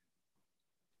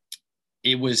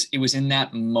it was in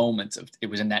that moment it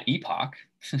was in that epoch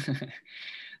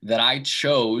that I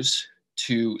chose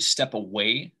to step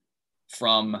away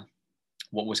from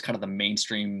what was kind of the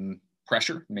mainstream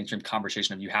pressure, mainstream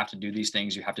conversation of you have to do these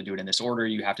things, you have to do it in this order,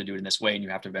 you have to do it in this way, and you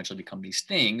have to eventually become these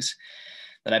things,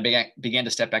 that I began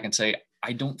to step back and say,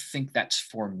 I don't think that's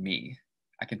for me.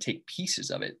 I can take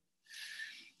pieces of it.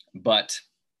 But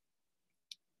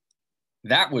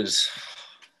that was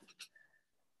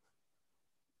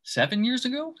 7 years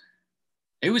ago.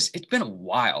 It's been a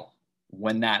while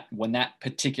when that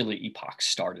particular epoch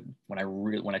started, when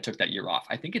I took that year off.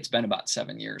 I think it's been about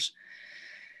 7 years.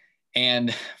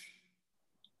 And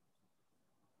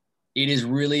it has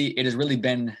really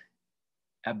been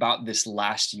about this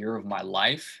last year of my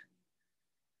life,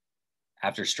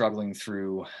 after struggling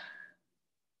through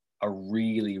a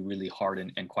really, really hard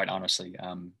and quite honestly,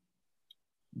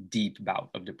 deep bout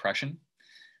of depression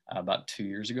about 2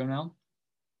 years ago now,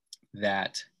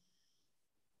 that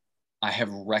I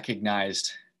have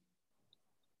recognized,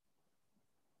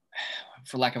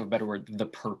 for lack of a better word, the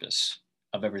purpose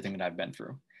of everything that I've been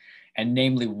through, and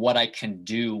namely what I can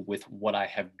do with what I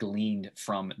have gleaned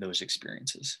from those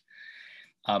experiences.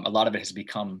 A lot of it has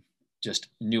become just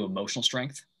new emotional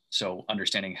strength. So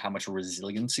understanding how much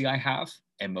resiliency I have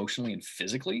emotionally and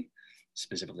physically,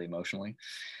 specifically emotionally.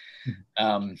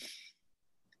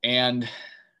 And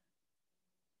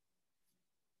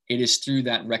it is through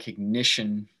that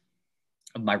recognition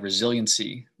of my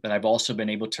resiliency that I've also been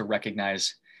able to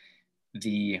recognize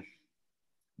the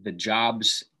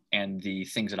jobs and the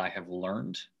things that I have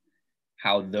learned,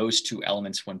 how those two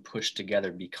elements, when pushed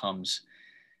together, becomes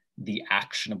the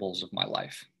actionables of my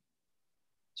life.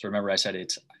 So remember, I said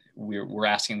we're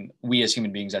asking, we as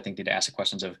human beings, I think, need to ask the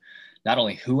questions of not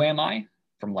only who am I,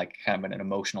 from like kind of an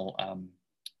emotional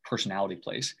personality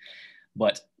place,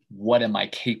 but what am I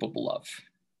capable of?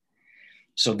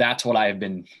 So that's what I have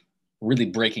been really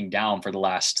breaking down for the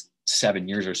last 7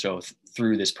 years or so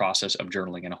through this process of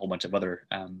journaling and a whole bunch of other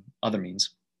means.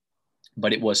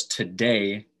 But it was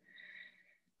today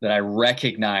that I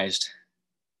recognized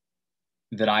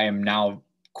that I am now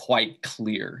quite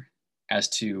clear as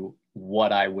to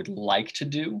what I would like to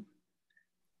do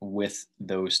with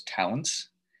those talents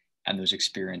and those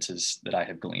experiences that I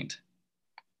have gleaned.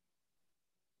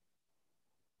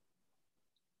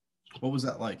 What was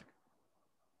that like?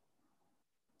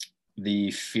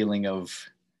 The feeling of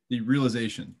the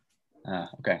realization.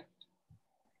 Okay.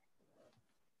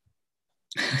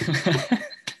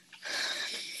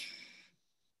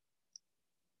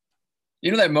 You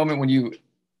know that moment when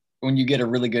you get a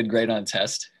really good grade on a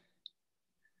test?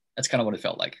 That's kind of what it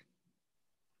felt like.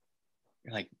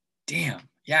 You're like, damn,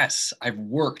 yes, I've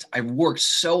worked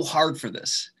so hard for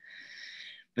this.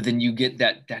 But then you get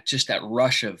that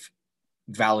rush of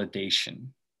validation.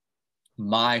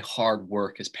 My hard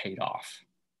work has paid off.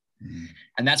 Mm-hmm.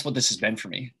 And that's what this has been for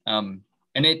me. And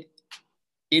it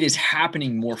is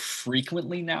happening more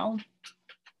frequently now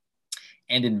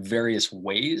and in various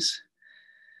ways.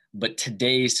 But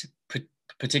today's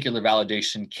particular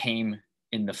validation came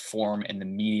in the form and the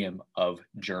medium of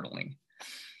journaling.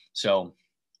 So,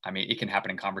 I mean, it can happen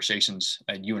in conversations.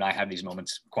 You and I have these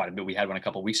moments quite a bit. We had one a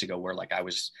couple of weeks ago where like I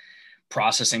was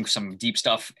processing some deep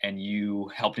stuff and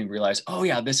you helped me realize, oh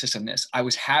yeah, this and this. I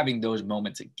was having those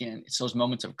moments again. It's those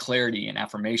moments of clarity and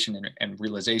affirmation and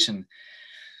realization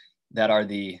that are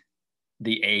the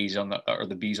A's or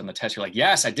the B's on the test. You're like,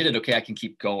 yes, I did it. Okay, I can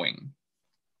keep going.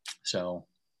 So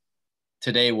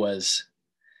today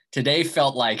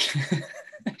felt like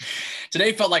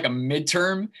a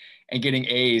midterm and getting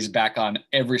A's back on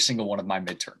every single one of my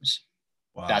midterms.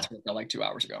 Wow. That's what it felt like 2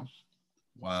 hours ago.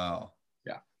 Wow.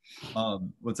 Yeah.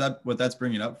 What that's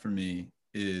bringing up for me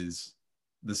is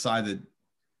the side that,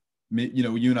 you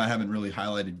know, you and I haven't really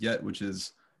highlighted yet, which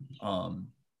is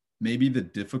maybe the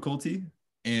difficulty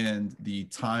and the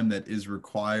time that is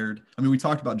required. I mean, we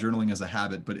talked about journaling as a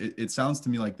habit, but it sounds to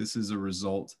me like this is a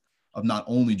result of not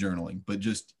only journaling, but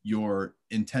just your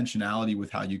intentionality with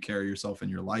how you carry yourself in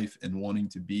your life and wanting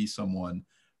to be someone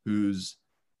who's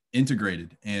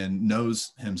integrated and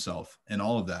knows himself and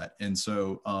all of that. And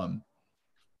so,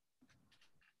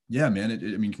 yeah, man,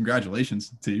 I mean,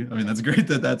 congratulations to you. I mean, that's great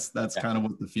that's kind of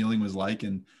what the feeling was like.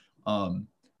 And,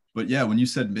 but yeah, when you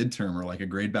said midterm or like a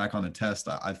grade back on a test,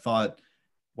 I thought,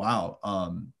 wow,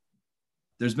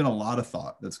 there's been a lot of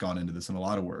thought that's gone into this and a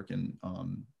lot of work. And,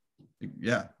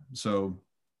 yeah. So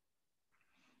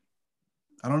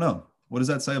I don't know. What does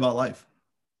that say about life?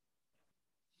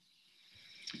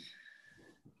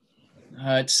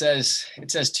 It says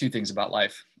two things about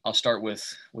life. I'll start with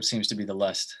what seems to be the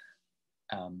less,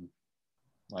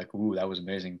 like, ooh, that was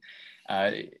amazing.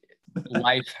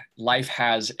 Life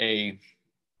has a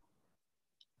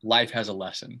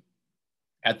lesson.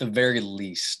 At the very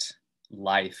least,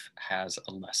 life has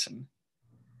a lesson.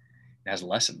 It has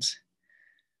lessons.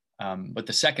 But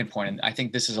the second point, and I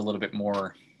think this is a little bit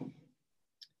more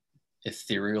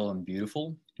ethereal and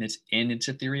beautiful, and it's in its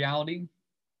ethereality,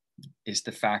 is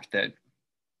the fact that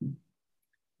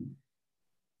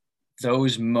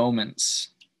those moments,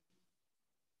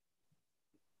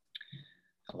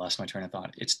 I lost my train of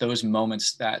thought. It's those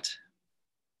moments that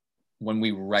when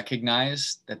we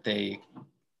recognize that they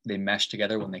mesh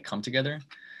together, when they come together,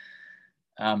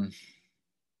 that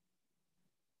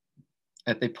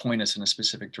they point us in a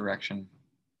specific direction.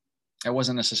 It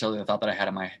wasn't necessarily the thought that I had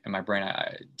in my brain.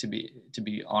 To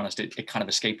be honest, it kind of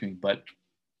escaped me, but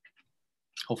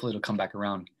hopefully it'll come back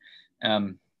around.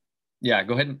 Yeah,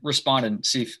 go ahead and respond and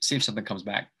see if something comes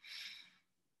back.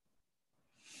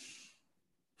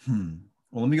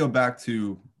 Well, let me go back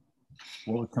to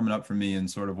what was coming up for me and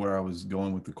sort of where I was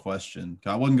going with the question.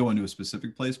 I wasn't going to a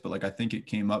specific place, but like I think it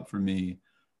came up for me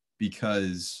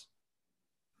because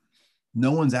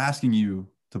no one's asking you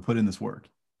to put in this work.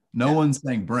 No one's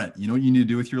saying, Brent, you know what you need to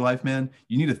do with your life, man?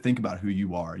 You need to think about who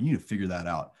you are. You need to figure that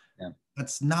out. Yeah.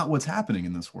 That's not what's happening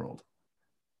in this world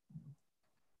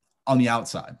on the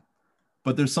outside.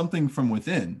 But there's something from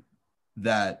within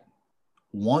that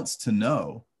wants to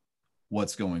know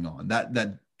what's going on.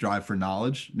 That drive for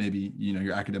knowledge, maybe, you know,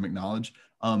 your academic knowledge.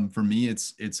 For me,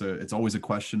 it's always a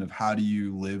question of how do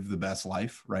you live the best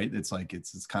life, right? It's like,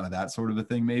 it's kind of that sort of a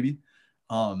thing, maybe.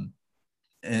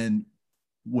 And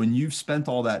when you've spent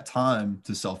all that time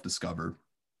to self-discover,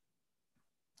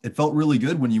 it felt really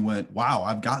good when you went, wow,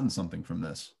 I've gotten something from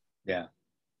this. Yeah.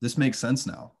 This makes sense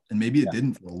now. And maybe it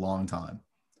didn't for a long time.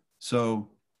 So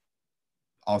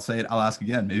I'll say it, I'll ask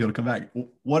again, maybe it'll come back.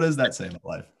 What does that say about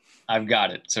life? I've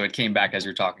got it. So it came back as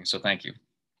you're talking. So thank you.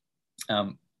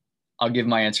 I'll give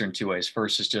my answer in two ways.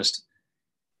 First is just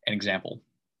an example.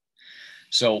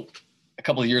 So a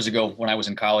couple of years ago when I was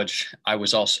in college, I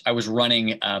was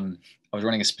running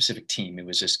a specific team. It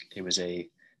was a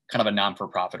kind of a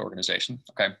non-for-profit organization.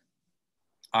 Okay.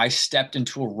 I stepped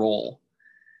into a role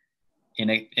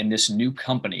in this new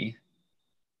company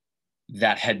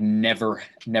that had never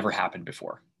happened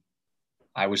before.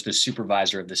 I was the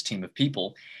supervisor of this team of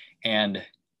people, and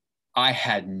I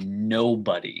had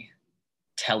nobody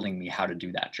telling me how to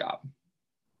do that job.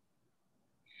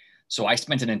 So I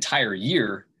spent an entire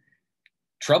year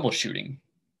troubleshooting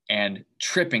and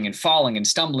tripping and falling and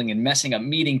stumbling and messing up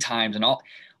meeting times and all,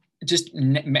 just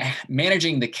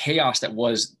managing the chaos that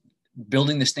was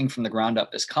building this thing from the ground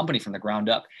up, this company from the ground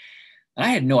up. And I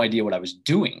had no idea what I was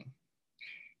doing.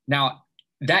 Now,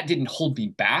 that didn't hold me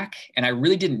back. And I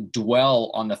really didn't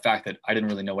dwell on the fact that I didn't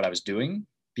really know what I was doing,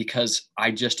 because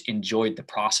I just enjoyed the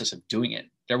process of doing it.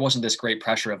 There wasn't this great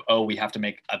pressure of, oh, we have to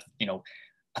make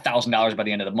 $1,000 by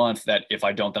the end of the month, that if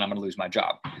I don't, then I'm going to lose my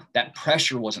job. That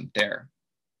pressure wasn't there.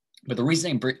 But the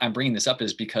reason I'm bringing this up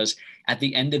is because at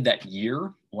the end of that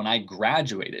year, when I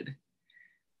graduated,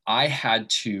 I had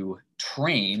to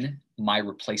train my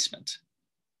replacement.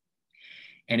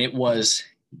 And it was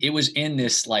in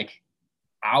this like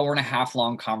hour and a half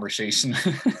long conversation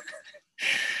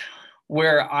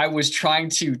where I was trying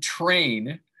to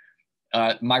train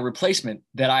my replacement,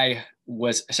 that I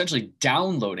was essentially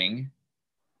downloading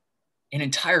an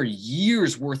entire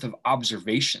year's worth of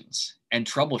observations and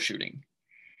troubleshooting.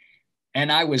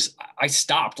 And I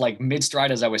stopped like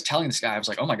mid-stride as I was telling this guy. I was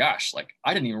like, oh my gosh, like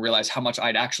I didn't even realize how much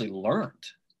I'd actually learned.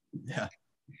 Yeah.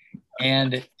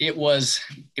 And it was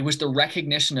the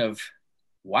recognition of,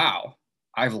 wow,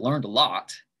 I've learned a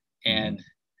lot. And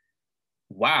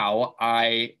wow,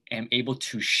 I am able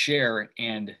to share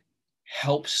and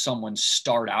help someone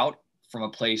start out from a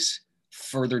place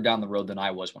further down the road than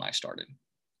I was when I started.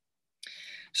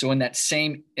 So in that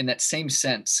same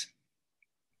sense,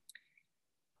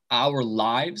 our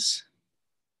lives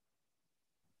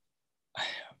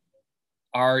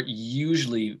are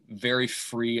usually very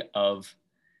free of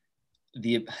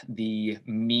the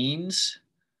means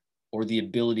or the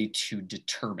ability to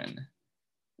determine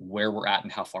where we're at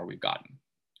and how far we've gotten.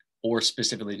 Or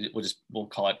specifically, we'll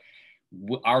call it,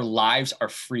 our lives are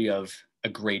free of a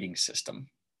grading system.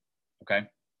 Okay.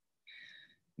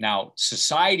 Now,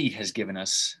 society has given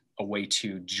us a way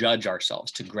to judge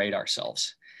ourselves, to grade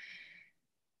ourselves.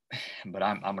 But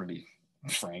I'm going to be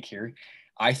frank here.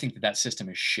 I think that system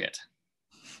is shit.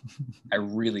 I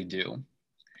really do.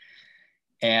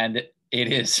 And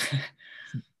it's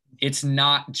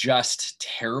not just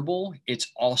terrible, it's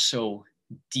also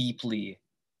deeply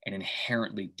and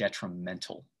inherently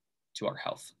detrimental to our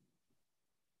health.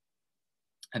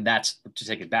 And that's, to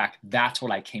take it back, that's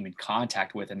what I came in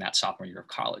contact with in that sophomore year of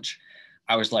college.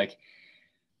 I was like,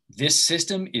 this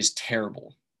system is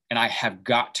terrible, and I have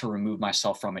got to remove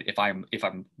myself from it if I'm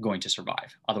going to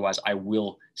survive. Otherwise, I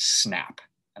will snap.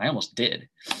 And I almost did.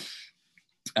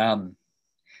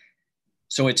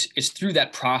 So it's through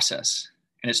that process,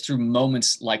 and it's through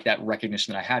moments like that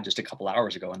recognition that I had just a couple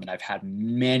hours ago, and that I've had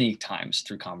many times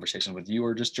through conversations with you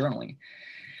or just journaling,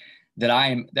 that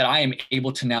I am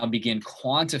able to now begin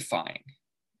quantifying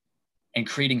and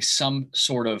creating some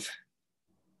sort of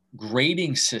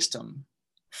grading system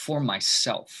for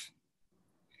myself.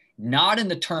 Not in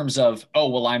the terms of, oh,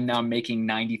 well, I'm now making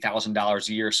 $90,000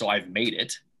 a year, so I've made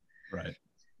it. Right.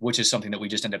 Which is something that we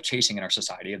just end up chasing in our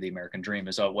society of the American dream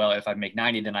is, oh, well, if I make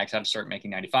 90, then I have to start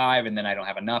making 95, and then I don't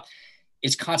have enough.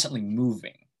 It's constantly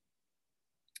moving.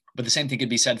 But the same thing could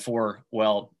be said for,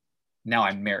 well, now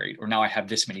I'm married, or now I have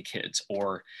this many kids,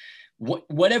 or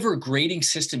whatever grading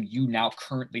system you now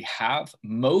currently have.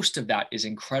 Most of that is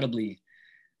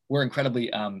we're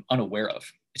incredibly unaware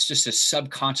of. It's just a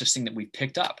subconscious thing that we've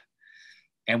picked up.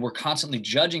 And we're constantly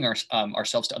judging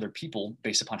ourselves to other people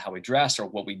based upon how we dress or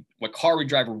what car we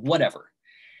drive or whatever.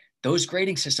 Those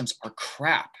grading systems are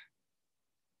crap,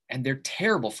 and they're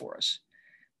terrible for us,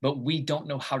 but we don't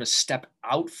know how to step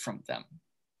out from them.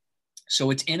 So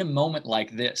it's in a moment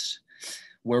like this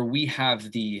where we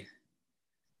have the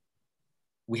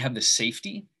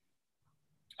safety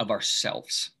of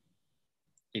ourselves.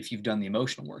 If you've done the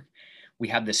emotional work, we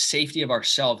have the safety of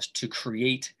ourselves to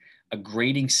create a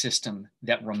grading system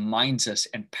that reminds us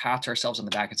and pats ourselves on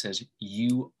the back and says,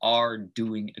 you are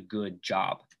doing a good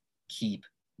job. Keep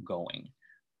going.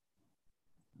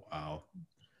 Wow.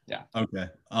 Yeah. Okay.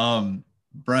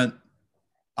 Brent,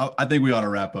 I think we ought to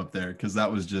wrap up there, because that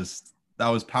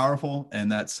was powerful, and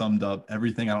that summed up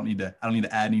everything. I don't need to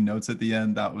add any notes at the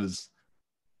end.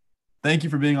 Thank you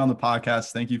for being on the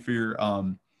podcast. Thank you for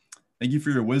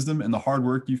your wisdom and the hard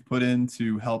work you've put in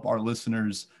to help our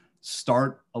listeners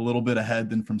start a little bit ahead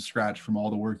than from scratch, from all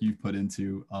the work you've put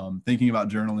into thinking about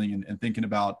journaling and thinking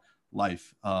about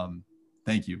life.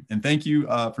 Thank you. And thank you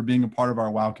for being a part of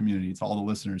our WOW community. To all the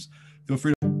listeners, feel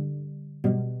free to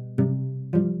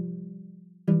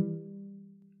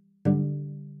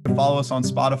follow us on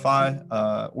Spotify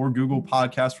or Google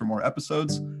Podcasts for more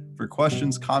episodes. For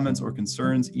questions, comments, or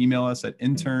concerns, email us at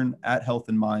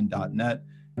intern@healthandmind.net.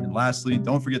 And lastly,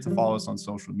 don't forget to follow us on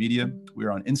social media. We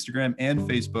are on Instagram and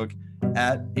Facebook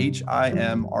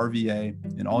 @HIMRVA.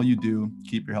 And all you do,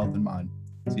 keep your health in mind.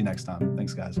 See you next time.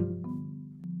 Thanks, guys.